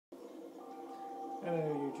Hello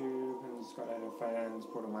YouTube and Skylanders fans,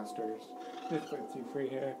 Masters. This is Free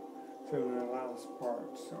here, filming the last part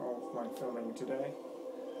of my filming today.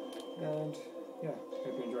 And yeah,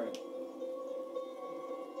 hope you enjoy it.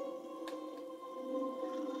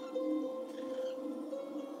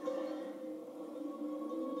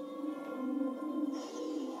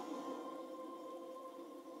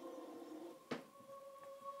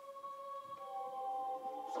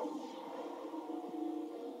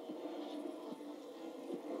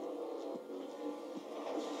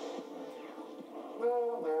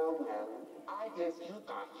 Well, I guess you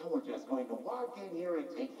thought you were just going to walk in here and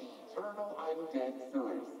take the eternal undead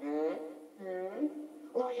source, eh?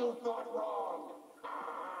 Well, you thought wrong.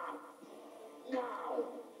 Now,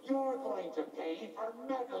 you're going to pay for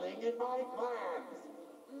meddling in my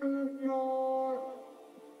plans. Minion!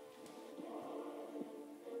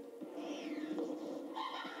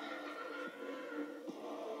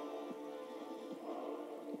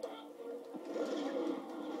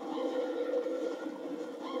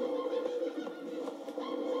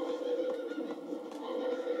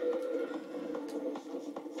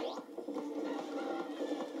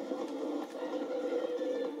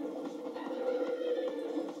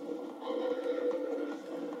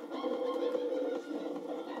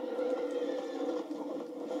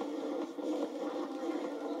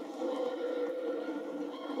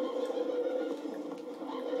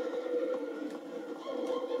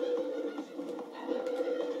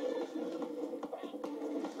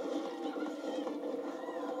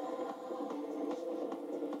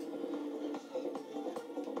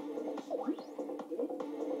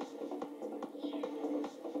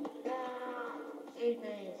 It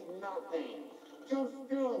means nothing. You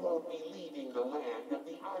still won't be leaving the land of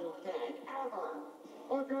the undead ever.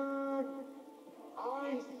 Again,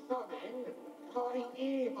 I summon my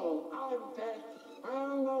evil undead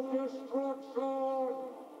spell of destruction.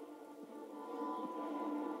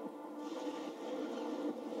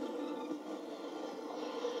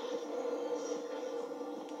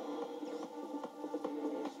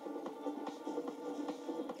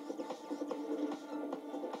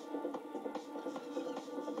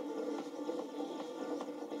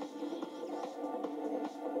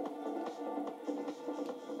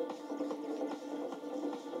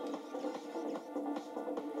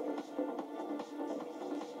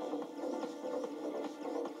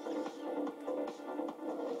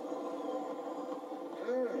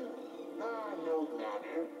 No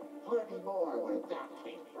matter. Plenty more where that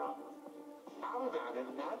came from. How about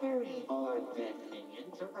another evil undead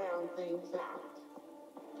minion to round things out?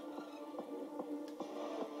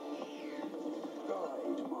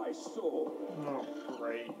 Guide my soul. Oh,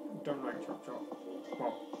 great. Don't like Chop Chop.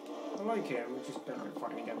 Well, I like him, I just don't like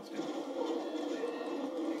fighting against him.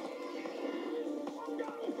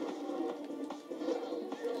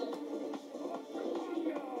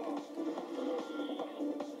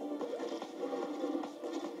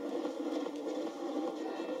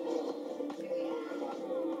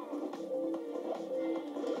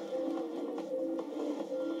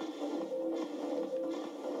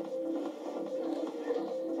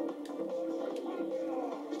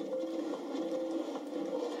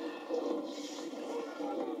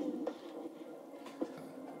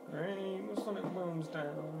 Right, the Sonic Boom's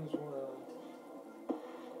down as well.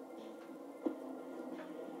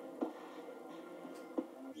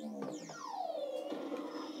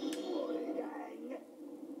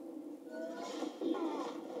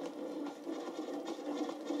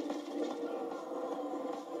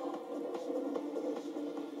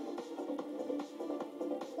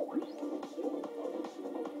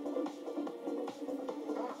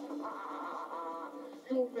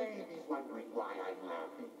 You may be wondering why I'm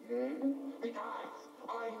laughing, Because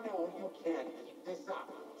I know you can't keep this up.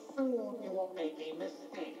 Soon you will make a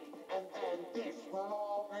mistake, and then this will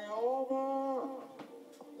all be over.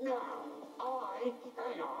 Now, I,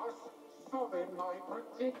 Chaos, summon my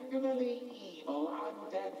particularly evil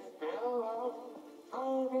undead spell of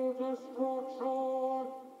total destruction.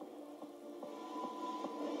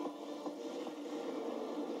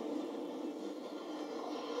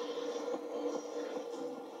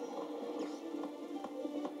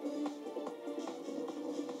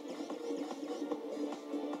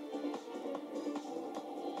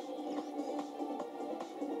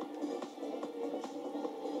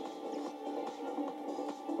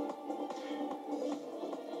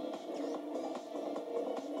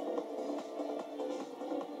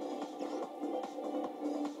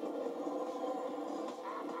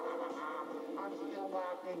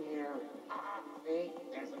 In here. See,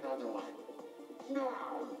 there's another one. Now,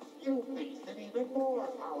 you face an even more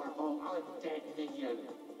powerful undead minion.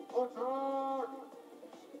 Attack!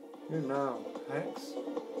 Who now? Hex?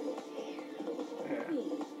 Yeah.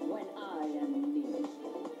 When I am near.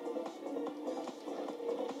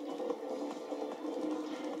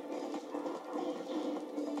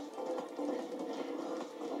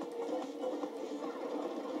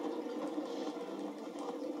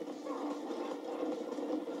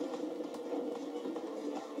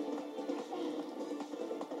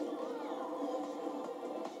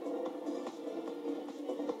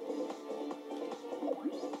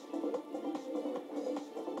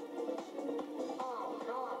 Oh,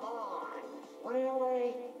 come on!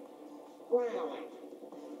 Really? Really?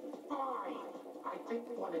 Fine! I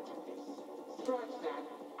didn't want to do this. Scratch that.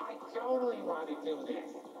 I totally want to do this.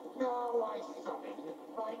 Now I summon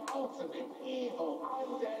my ultimate evil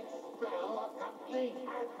undead spell of complete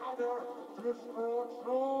and utter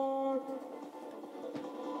destruction!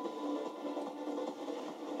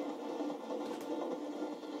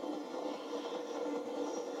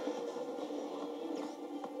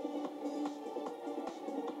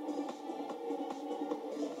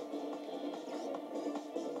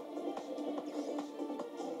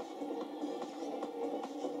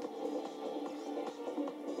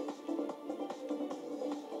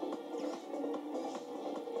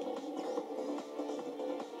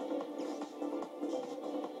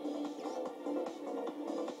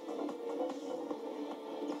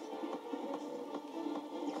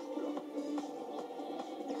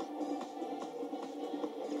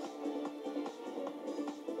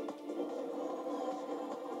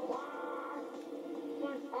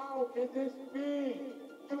 But how can this be?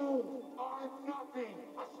 You are nothing,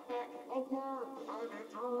 a speck of work, an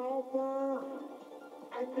interloper.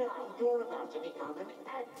 And now you're about to become an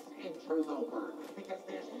ex-interloper, because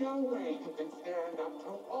there's no way you can stand up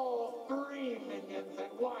to all three minions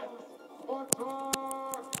at once.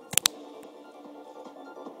 Attack!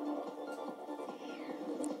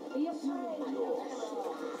 Be afraid.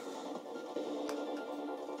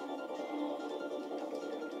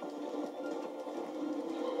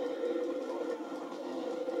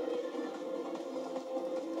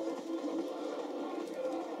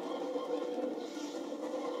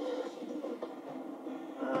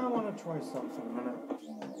 I want to try something a minute.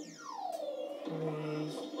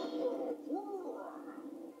 Please.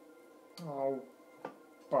 Oh,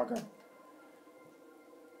 bugger.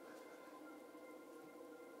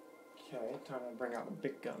 Okay, time to bring out the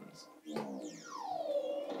big guns.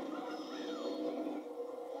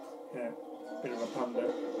 Yeah, bit of a pun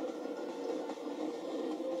there.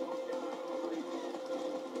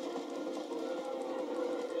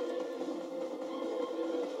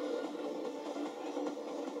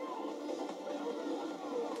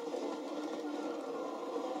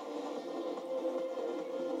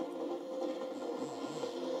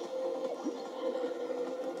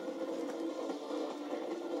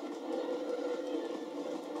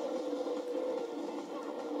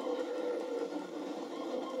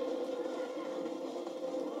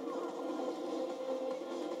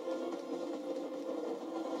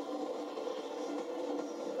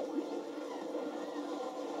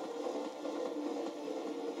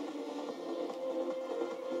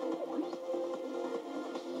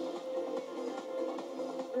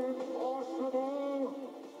 Impossible!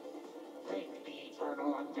 Take the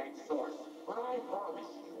eternal undead source, but I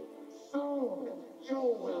promise you, soon you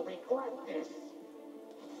will regret this.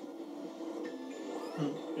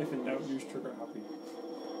 If in doubt, use trigger happy.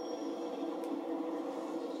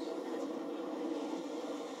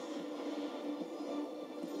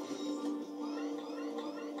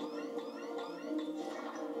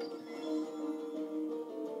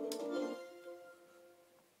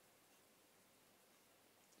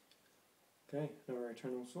 Okay, now our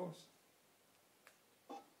eternal source.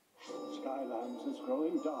 Skylanders is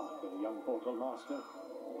growing darker, young Portal Master.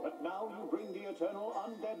 But now you bring the eternal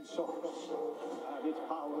undead source. Add its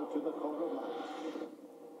power to the core of life.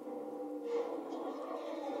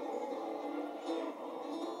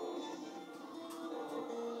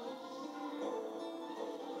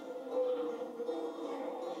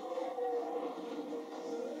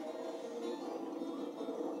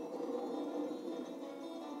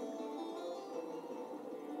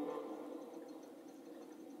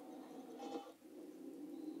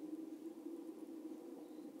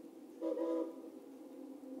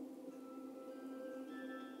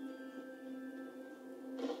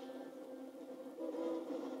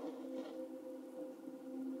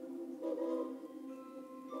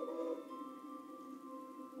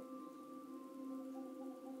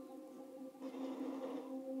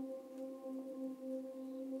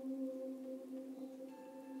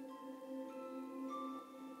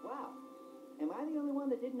 Wow. Am I the only one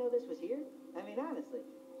that didn't know this was here? I mean, honestly,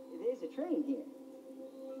 is a train here.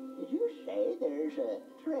 Did you say there's a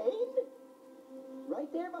train?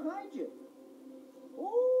 Right there behind you.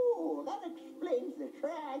 Oh, that explains the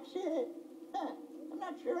tracks. Huh, I'm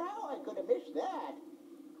not sure how I could have missed that.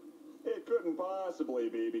 It couldn't possibly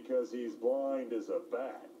be because he's blind as a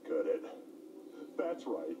bat, could it? That's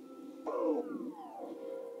right. Boom!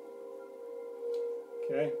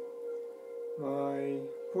 Okay. My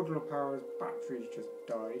portal of power's battery's just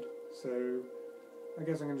died, so I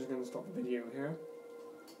guess I'm just going to stop the video here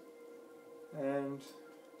and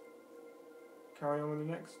carry on with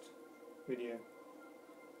the next video.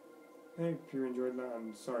 I hope you enjoyed that,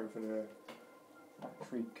 and sorry for the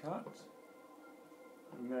battery cut.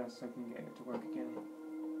 Unless I can get it to work again.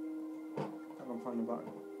 I can find the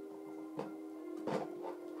button.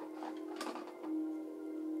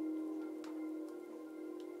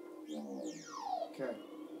 Okay.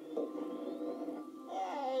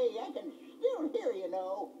 Hey, I can still hear you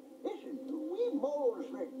know. Listen, we moles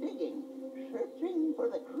were digging, searching for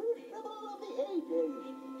the crucible of the ages.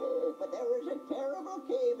 But there was a terrible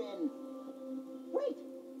cave-in. Wait!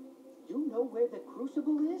 You know where the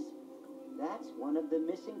crucible is? That's one of the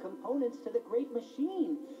missing components to the great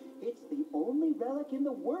machine. It's the only relic in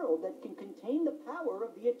the world that can contain the power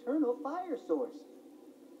of the eternal fire source.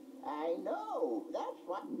 I know. That's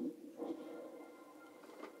what...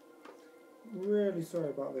 Really sorry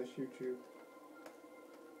about this, YouTube.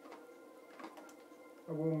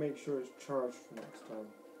 I will make sure it's charged for next time.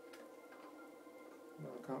 No,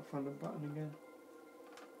 I can't find the button again.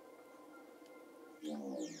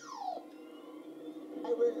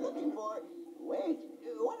 I was looking for... Wait,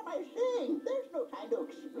 what am I saying? There's no time to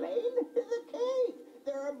explain. The cave.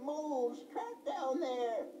 There are moles trapped down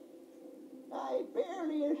there. I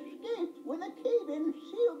barely escaped when the cave-in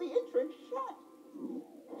sealed the entrance shut.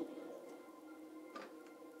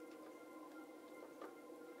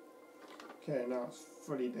 Okay, now it's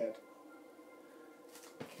fully dead.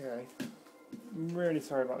 Okay. I'm really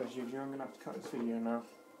sorry about this, YouTube. I'm going to have to cut this video now.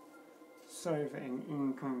 Sorry for an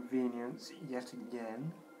inconvenience yet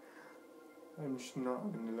again. I'm just not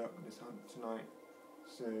having the luck this hunt tonight.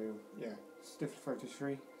 So, yeah. Stiff Photos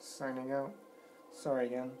 3, signing out. Sorry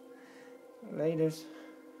again. Laters.